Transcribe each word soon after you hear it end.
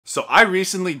So I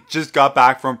recently just got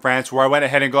back from France where I went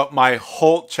ahead and got my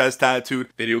whole chest tattooed,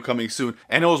 video coming soon.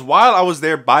 And it was while I was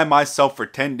there by myself for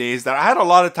 10 days that I had a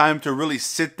lot of time to really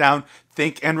sit down,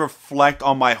 think and reflect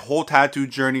on my whole tattoo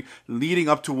journey leading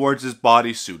up towards this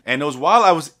bodysuit. And it was while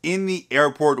I was in the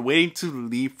airport waiting to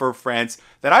leave for France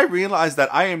that I realized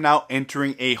that I am now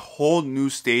entering a whole new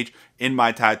stage in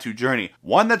my tattoo journey.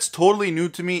 One that's totally new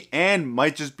to me and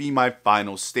might just be my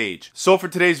final stage. So for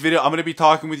today's video, I'm going to be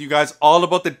talking with you guys all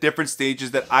about the different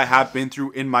stages that I have been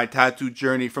through in my tattoo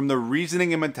journey, from the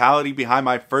reasoning and mentality behind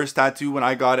my first tattoo when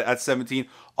I got it at 17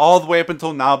 all the way up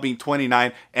until now being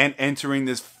 29 and entering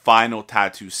this final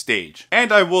tattoo stage.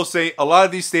 And I will say a lot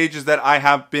of these stages that I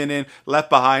have been in, left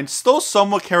behind, still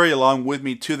somewhat carry along with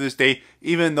me to this day,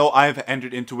 even though I've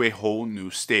entered into a whole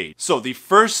new stage. So the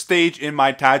first stage in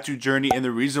my tattoo journey, and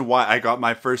the reason why I got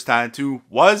my first tattoo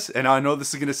was, and I know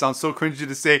this is going to sound so cringy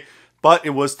to say, but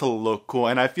it was to look cool.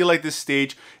 And I feel like this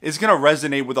stage is going to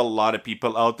resonate with a lot of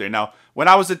people out there. Now, when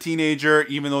I was a teenager,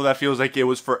 even though that feels like it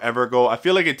was forever ago, I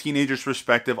feel like a teenager's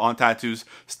perspective on tattoos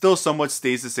still somewhat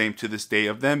stays the same to this day,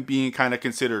 of them being kind of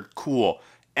considered cool,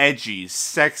 edgy,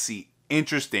 sexy,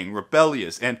 interesting,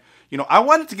 rebellious. And, you know, I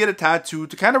wanted to get a tattoo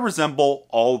to kind of resemble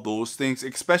all those things,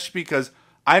 especially because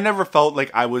I never felt like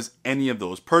I was any of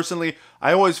those. Personally,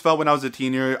 I always felt when I was a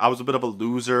teenager, I was a bit of a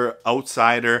loser,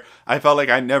 outsider. I felt like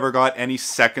I never got any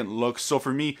second looks. So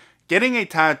for me, getting a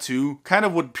tattoo kind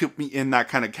of would put me in that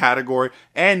kind of category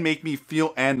and make me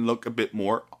feel and look a bit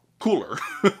more cooler.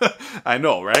 I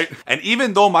know, right? And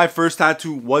even though my first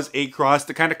tattoo was a cross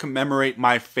to kind of commemorate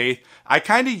my faith, I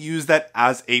kind of used that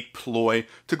as a ploy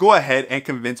to go ahead and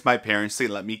convince my parents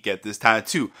to let me get this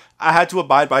tattoo. I had to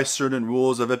abide by certain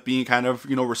rules of it being kind of,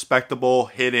 you know, respectable,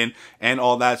 hidden, and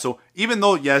all that. So even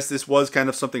though, yes, this was kind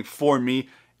of something for me,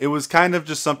 it was kind of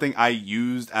just something I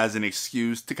used as an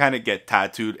excuse to kind of get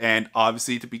tattooed and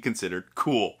obviously to be considered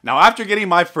cool. Now, after getting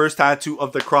my first tattoo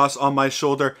of the cross on my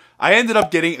shoulder, I ended up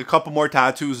getting a couple more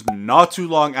tattoos not too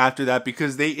long after that,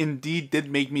 because they indeed did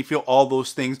make me feel all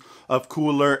those things of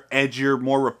cooler, edgier,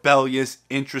 more rebellious,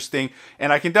 interesting.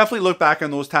 And I can definitely look back on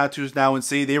those tattoos now and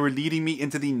say they were leading me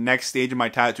into the next stage of my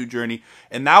tattoo journey.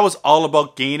 And that was all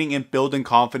about gaining and building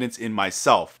confidence in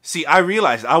myself. See, I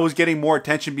realized I was getting more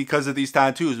attention because of these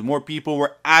tattoos. More people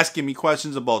were asking me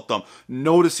questions about them,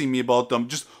 noticing me about them.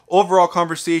 Just overall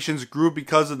conversations grew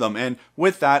because of them. And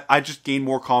with that, I just gained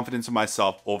more confidence in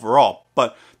myself overall.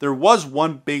 But there was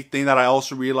one big thing that I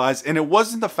also realized, and it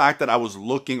wasn't the fact that I was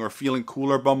looking or feeling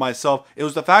cooler about myself. It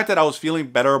was the fact that I was feeling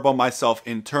better about myself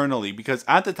internally, because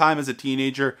at the time as a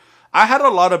teenager, I had a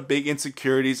lot of big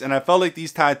insecurities, and I felt like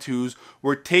these tattoos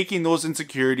were taking those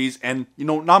insecurities and, you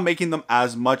know, not making them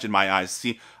as much in my eyes.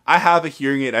 See, I have a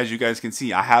hearing aid, as you guys can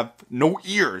see. I have no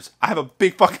ears. I have a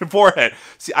big fucking forehead.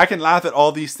 See, I can laugh at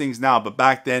all these things now, but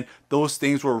back then, those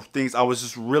things were things I was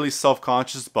just really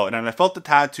self-conscious about. And I felt the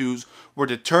tattoos were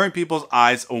deterring people's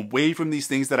eyes away from these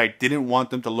things that I didn't want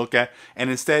them to look at. And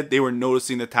instead, they were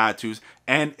noticing the tattoos.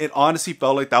 And it honestly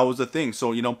felt like that was the thing.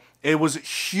 So, you know, it was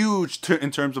huge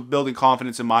in terms of building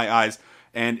confidence in my eyes.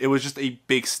 And it was just a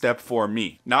big step for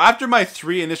me. Now, after my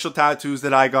 3 initial tattoos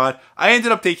that I got, I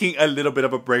ended up taking a little bit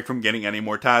of a break from getting any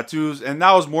more tattoos. And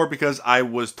that was more because I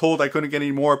was told I couldn't get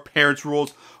any more, parents'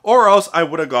 rules, or else I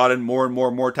would have gotten more and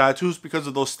more tattoos because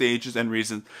of those stages and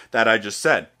reasons that I just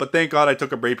said. But thank God I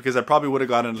took a break, because I probably would have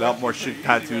gotten a lot more shit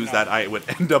tattoos that I would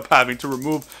end up having to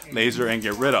remove, laser, and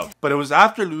get rid of. But it was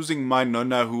after losing my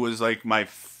nonna, who was like my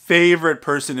favorite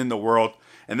person in the world,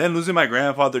 and then losing my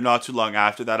grandfather not too long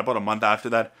after that, about a month after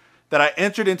that, that I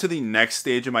entered into the next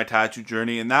stage of my tattoo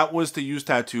journey, and that was to use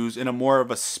tattoos in a more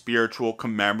of a spiritual,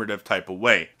 commemorative type of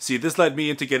way. See, this led me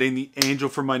into getting the angel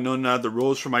for my nonna, the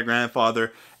rose for my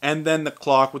grandfather, and then the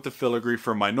clock with the filigree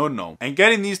for my nonno. And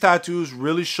getting these tattoos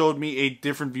really showed me a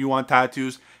different view on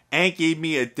tattoos and gave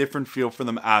me a different feel for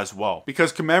them as well.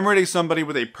 Because commemorating somebody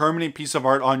with a permanent piece of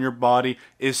art on your body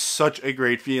is such a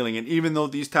great feeling. And even though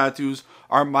these tattoos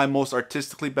aren't my most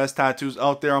artistically best tattoos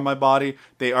out there on my body,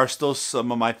 they are still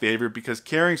some of my favorite, because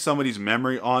carrying somebody's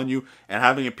memory on you and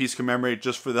having a piece commemorated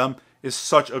just for them is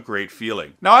such a great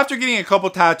feeling. Now, after getting a couple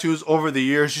tattoos over the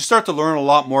years, you start to learn a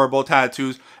lot more about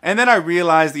tattoos, and then I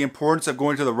realized the importance of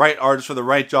going to the right artist for the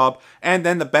right job, and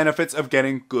then the benefits of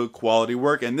getting good quality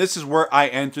work. And this is where I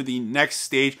enter the next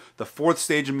stage, the 4th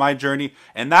stage in my journey,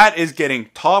 and that is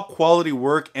getting top quality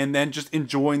work and then just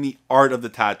enjoying the art of the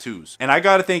tattoos. And I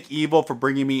gotta thank Evil for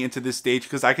bringing me into this stage,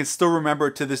 because I can still remember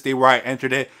to this day where I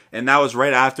entered it, and that was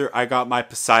right after I got my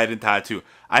Poseidon tattoo.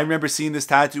 I remember seeing this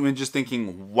tattoo and just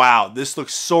thinking, wow, this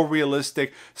looks so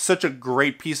realistic, such a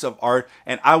great piece of art,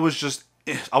 and I was just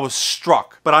I was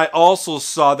struck. But I also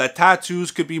saw that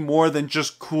tattoos could be more than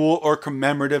just cool or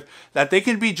commemorative, that they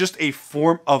can be just a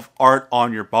form of art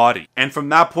on your body. And from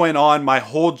that point on, my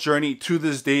whole journey to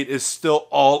this date is still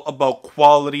all about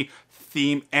quality,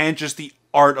 theme, and just the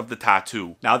art of the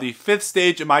tattoo. Now, the 5th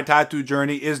stage in my tattoo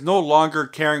journey is no longer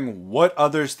caring what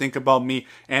others think about me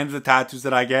and the tattoos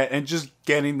that I get, and just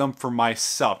getting them for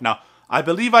myself. Now, I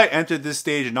believe I entered this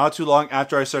stage not too long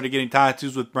after I started getting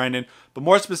tattoos with Brendan, but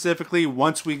more specifically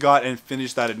once we got and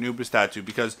finished that Anubis tattoo,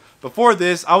 because before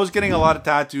this I was getting a lot of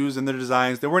tattoos and their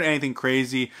designs. They weren't anything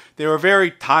crazy. They were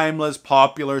very timeless,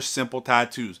 popular, simple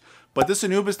tattoos. But this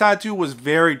Anubis tattoo was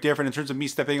very different in terms of me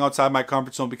stepping outside my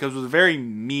comfort zone, because it was a very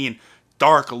mean,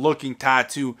 dark looking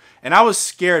tattoo, and I was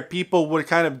scared people would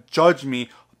kind of judge me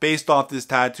based off this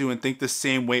tattoo and think the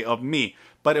same way of me.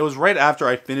 But it was right after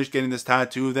I finished getting this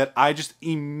tattoo that I just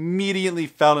immediately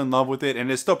fell in love with it,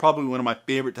 and it's still probably one of my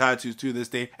favorite tattoos to this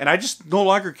day. And I just no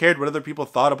longer cared what other people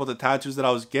thought about the tattoos that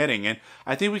I was getting, and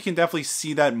I think we can definitely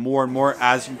see that more and more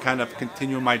as you kind of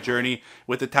continue my journey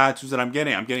with the tattoos that I'm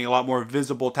getting. I'm getting a lot more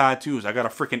visible tattoos. I got a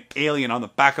freaking alien on the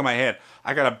back of my head.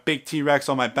 I got a big T-Rex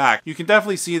on my back. You can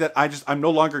definitely see that I'm no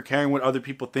longer caring what other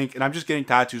people think, and I'm just getting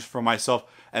tattoos for myself.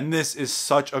 And this is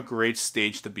such a great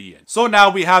stage to be in. So now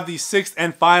we have the 6th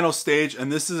and final stage,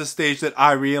 and this is a stage that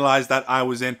I realized that I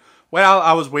was in while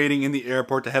I was waiting in the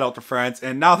airport to head out to France.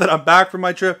 And now that I'm back from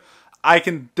my trip, I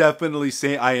can definitely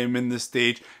say I am in this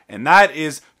stage, and that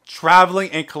is traveling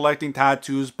and collecting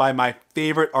tattoos by my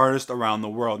favorite artist around the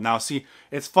world. Now see,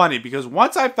 it's funny because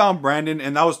once I found Brandon,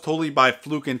 and that was totally by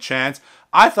fluke and chance,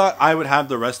 I thought I would have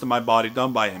the rest of my body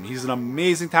done by him. He's an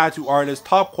amazing tattoo artist,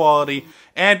 top quality,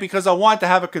 and because I wanted to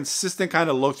have a consistent kind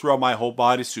of look throughout my whole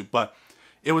bodysuit. But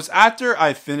it was after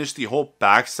I finished the whole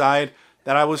backside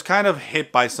that I was kind of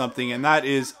hit by something, and that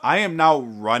is I am now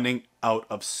running out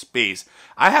of space.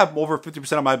 I have over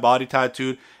 50% of my body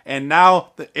tattooed, and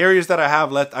now the areas that I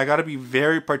have left, I got to be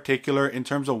very particular in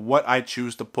terms of what I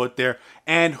choose to put there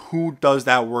and who does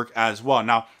that work as well.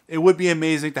 Now, it would be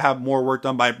amazing to have more work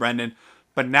done by Brendan,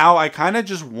 but now I kind of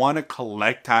just want to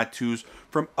collect tattoos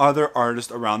from other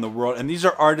artists around the world. And these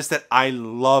are artists that I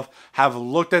love, have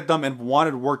looked at them and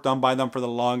wanted work done by them for the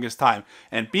longest time.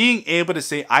 And being able to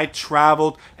say I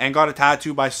traveled and got a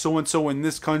tattoo by so-and-so in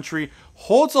this country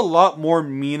holds a lot more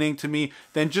meaning to me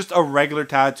than just a regular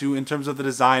tattoo in terms of the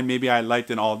design maybe I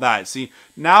liked and all that. See,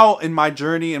 now in my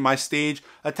journey, in my stage,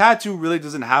 a tattoo really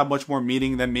doesn't have much more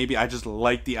meaning than maybe I just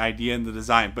like the idea and the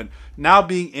design. But now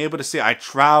being able to say I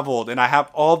traveled and I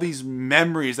have all these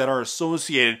memories that are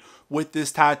associated with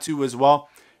this tattoo as well,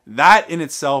 that in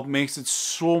itself makes it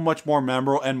so much more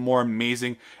memorable and more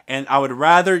amazing. And I would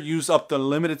rather use up the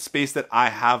limited space that I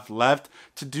have left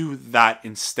to do that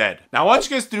instead. Now I want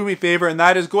you guys to do me a favor, and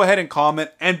that is go ahead and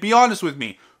comment and be honest with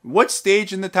me. What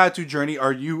stage in the tattoo journey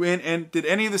are you in? And did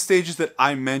any of the stages that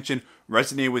I mentioned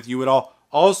resonate with you at all?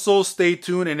 Also, stay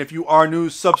tuned, and if you are new,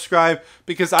 subscribe,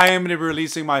 because I am going to be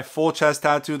releasing my full chest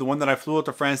tattoo, the one that I flew out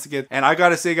to France to get. And I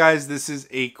gotta say, guys, this is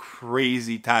a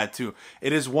crazy tattoo.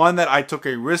 It is one that I took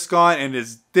a risk on, and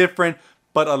it's different,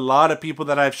 but a lot of people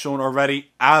that I've shown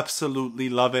already absolutely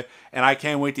love it, and I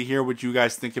can't wait to hear what you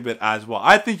guys think of it as well.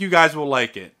 I think you guys will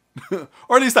like it,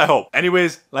 or at least I hope.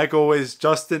 Anyways, like always,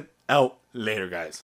 Justin out. Later, guys.